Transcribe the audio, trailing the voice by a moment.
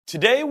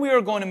Today we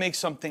are going to make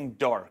something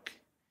dark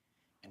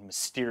and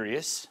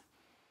mysterious,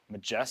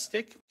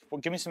 majestic.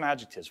 Well, give me some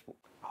adjectives.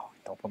 Oh,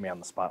 don't put me on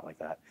the spot like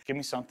that. Give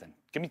me something.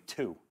 Give me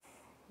two.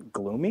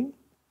 Gloomy?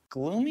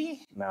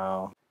 Gloomy?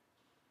 No.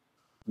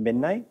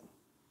 Midnight?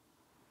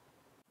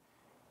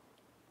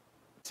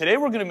 Today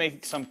we're going to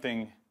make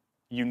something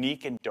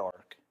unique and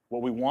dark.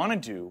 What we want to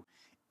do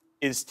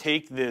is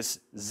take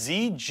this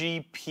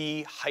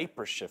ZGP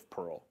Hypershift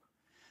pearl,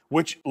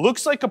 which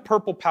looks like a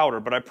purple powder,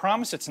 but I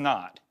promise it's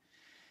not.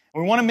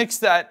 We want to mix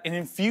that and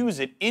infuse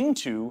it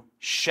into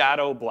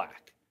shadow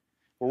black.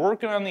 We're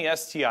working on the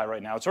STI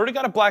right now. It's already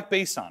got a black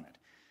base on it.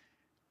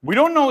 We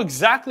don't know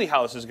exactly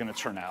how this is going to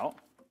turn out,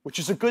 which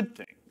is a good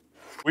thing.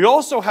 We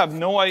also have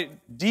no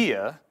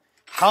idea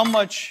how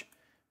much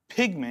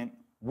pigment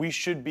we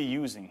should be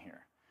using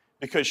here.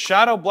 Because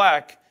shadow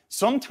black,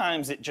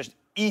 sometimes it just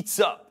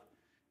eats up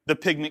the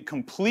pigment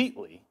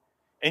completely,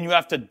 and you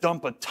have to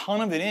dump a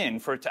ton of it in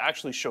for it to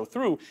actually show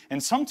through,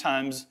 and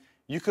sometimes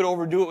you could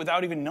overdo it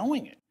without even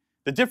knowing it.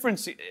 The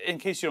difference, in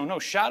case you don't know,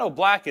 shadow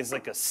black is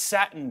like a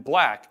satin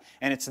black,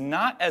 and it's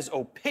not as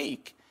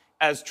opaque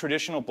as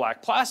traditional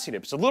black Plasti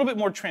Dip. It's a little bit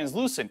more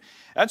translucent.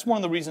 That's one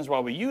of the reasons why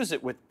we use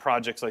it with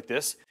projects like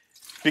this,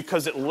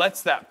 because it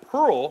lets that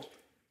pearl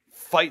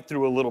fight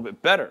through a little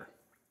bit better.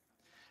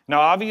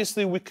 Now,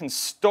 obviously, we can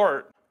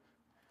start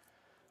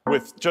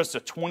with just a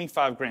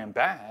 25-gram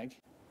bag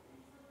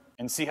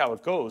and see how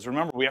it goes.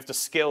 Remember, we have to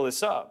scale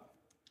this up.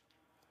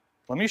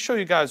 Let me show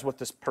you guys what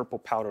this purple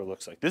powder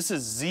looks like. This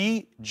is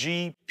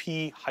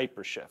ZGP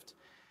Hypershift.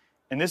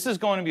 And this is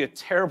going to be a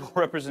terrible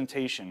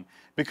representation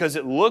because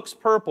it looks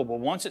purple, but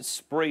once it's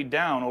sprayed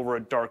down over a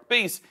dark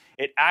base,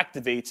 it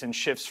activates and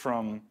shifts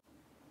from...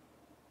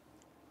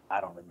 I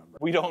don't remember.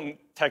 We don't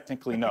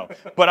technically know.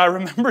 But I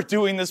remember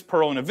doing this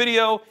pearl in a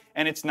video,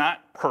 and it's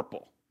not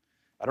purple.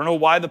 I don't know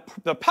why the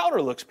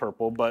powder looks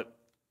purple, but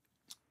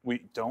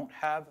we don't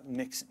have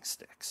mixing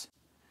sticks.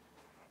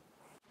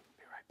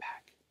 Be right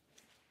back.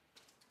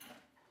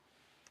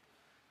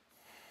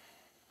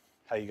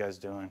 How you guys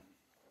doing?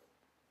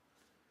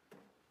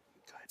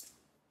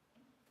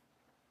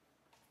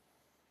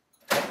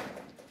 Good.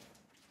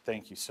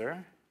 Thank you, sir.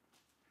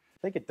 I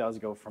think it does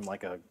go from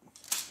like a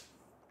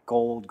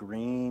gold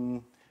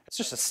green. It's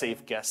just a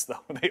safe guess,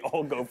 though. They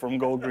all go from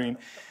gold green.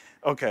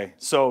 Okay,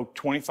 so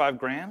 25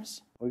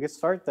 grams. We could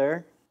start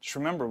there. Just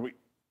remember, we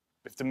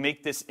have to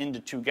make this into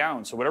 2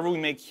 gallons. So whatever we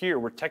make here,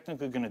 we're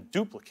technically going to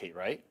duplicate,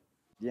 right?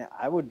 Yeah,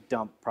 I would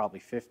dump probably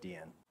 50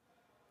 in.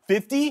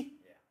 50? Yeah.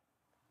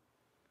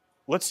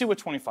 Let's see what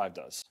 25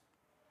 does.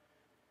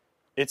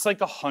 It's like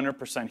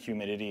 100%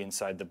 humidity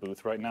inside the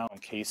booth right now in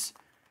case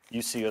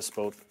you see us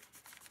both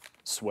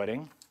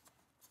sweating.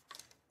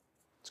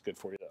 It's good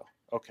for you, though.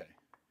 Okay.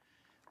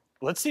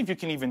 Let's see if you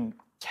can even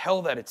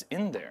tell that it's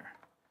in there.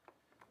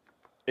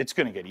 It's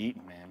going to get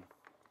eaten, man.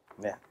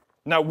 Yeah.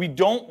 Now, we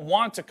don't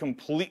want to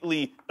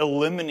completely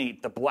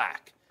eliminate the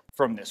black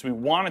from this. We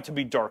want it to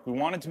be dark. We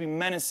want it to be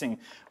menacing.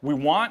 We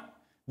want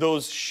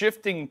those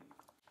shifting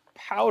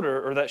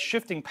powder, or that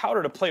shifting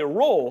powder to play a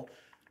role.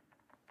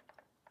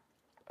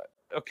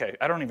 Okay,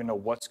 I don't even know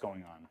what's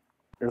going on.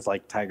 There's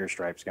like tiger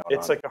stripes going on.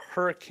 It's like a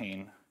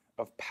hurricane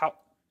of powder.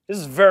 This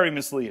is very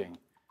misleading.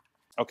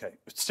 Okay,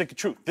 stick of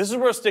truth. This is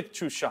where a stick of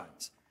truth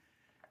shines.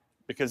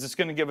 Because it's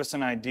going to give us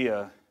an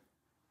idea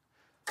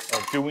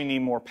of do we need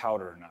more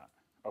powder or not.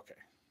 Okay.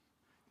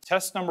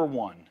 Test number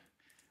 1.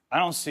 I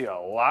don't see a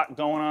lot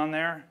going on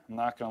there. I'm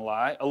not going to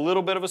lie. A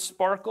little bit of a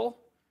sparkle.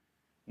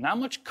 Not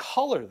much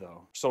color,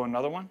 though. So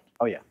another one?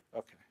 Oh, yeah.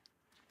 Okay.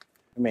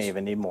 We may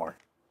even need more.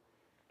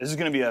 This is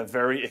going to be a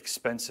very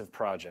expensive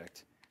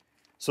project.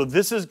 So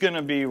this is going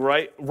to be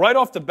right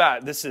off the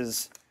bat, this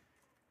is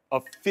a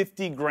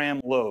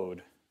 50-gram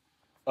load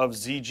of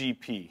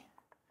ZGP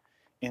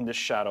into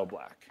shadow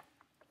black.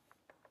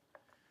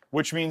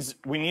 Which means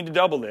we need to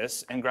double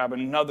this and grab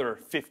another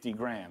 50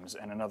 grams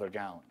and another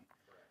gallon.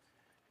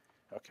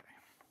 Okay.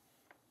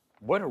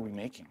 What are we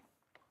making?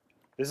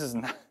 This is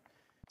not...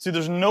 See,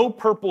 there's no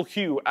purple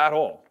hue at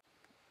all.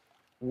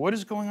 What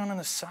is going on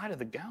the side of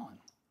the gallon?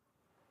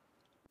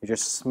 You're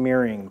just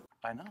smearing.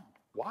 I know.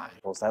 Why?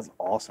 Well, that's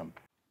awesome.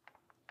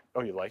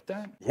 Oh, you like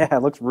that? Yeah,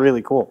 it looks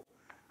really cool.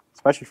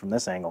 Especially from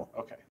this angle.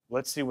 Okay.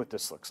 Let's see what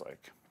this looks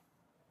like.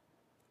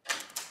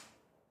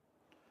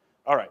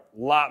 All right. A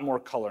lot more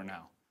color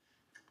now.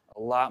 A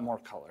lot more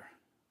color.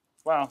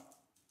 Well,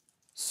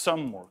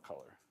 some more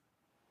color.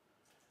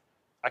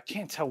 I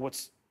can't tell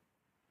what's...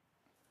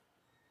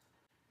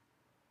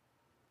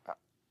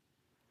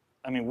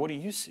 I mean, what do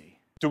you see?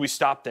 Do we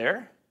stop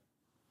there?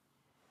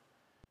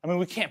 I mean,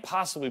 we can't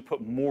possibly put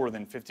more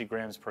than 50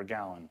 grams per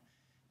gallon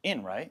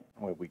in, right?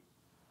 Well, we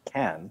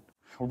can.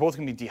 We're both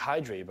going to be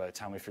dehydrated by the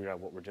time we figure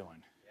out what we're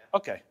doing. Yeah.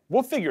 Okay,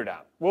 we'll figure it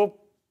out. We'll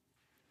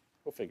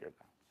figure it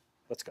out.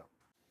 Let's go.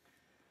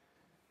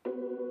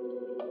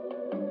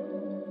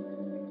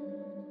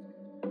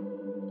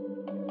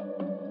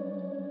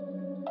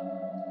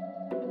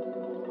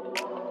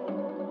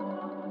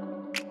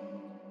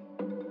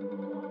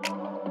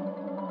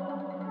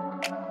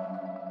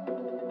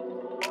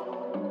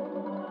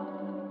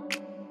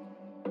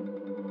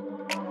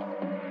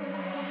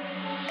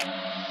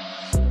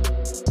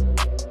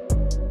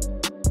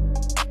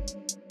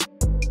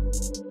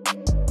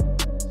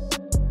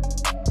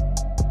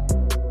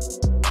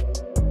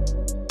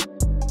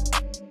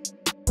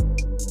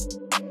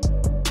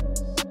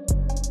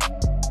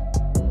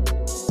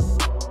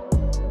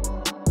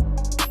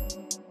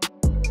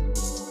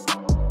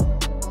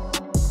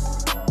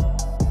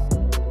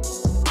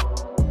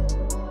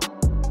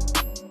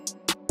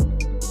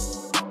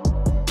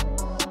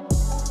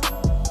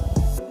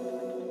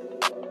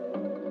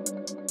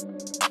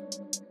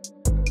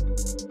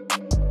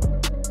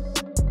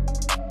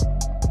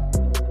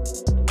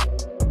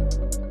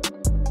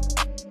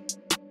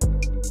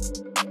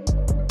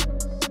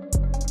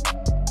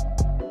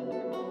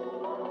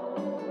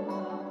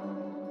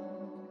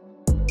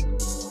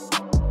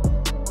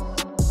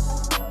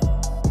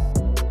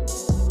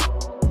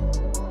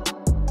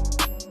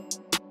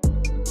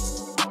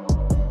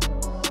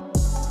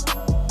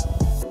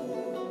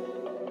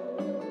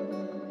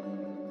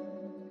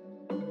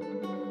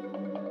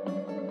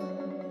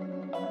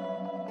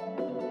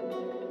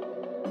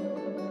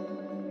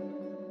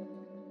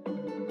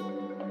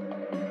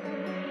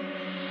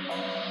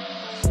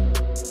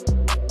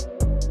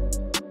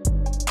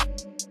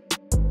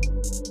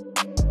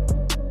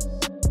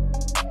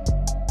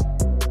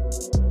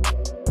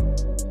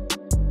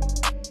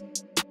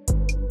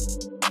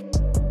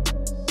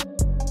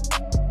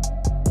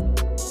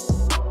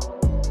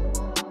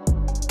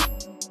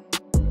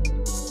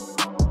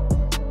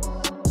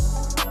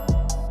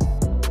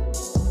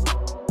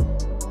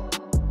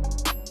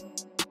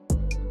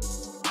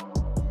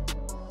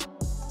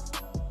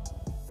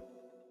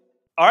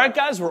 All right,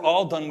 guys, we're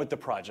all done with the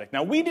project.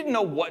 Now, we didn't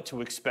know what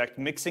to expect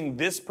mixing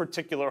this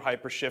particular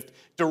Hypershift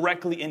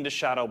directly into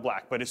Shadow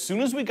Black, but as soon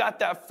as we got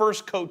that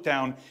first coat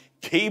down,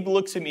 Gabe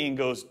looks at me and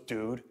goes,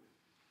 dude,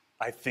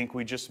 I think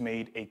we just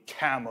made a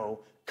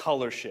camo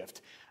color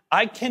shift.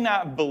 I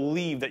cannot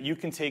believe that you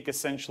can take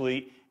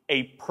essentially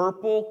a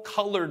purple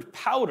colored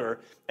powder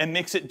and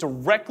mix it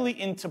directly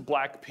into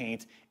black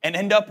paint and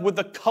end up with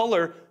a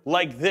color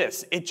like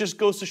this. It just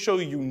goes to show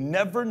you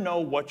never know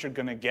what you're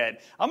gonna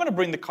get. I'm gonna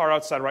bring the car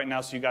outside right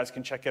now so you guys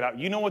can check it out.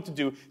 You know what to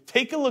do.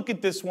 Take a look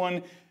at this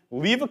one.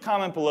 Leave a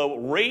comment below.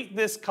 Rate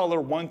this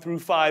color 1 through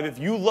 5. If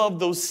you love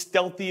those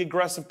stealthy,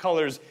 aggressive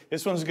colors,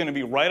 this one's gonna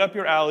be right up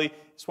your alley.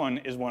 This one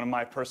is one of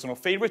my personal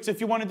favorites. If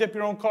you want to dip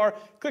your own car,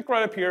 click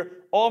right up here.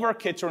 All of our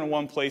kits are in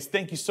one place.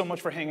 Thank you so much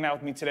for hanging out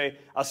with me today.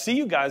 I'll see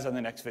you guys on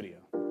the next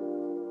video.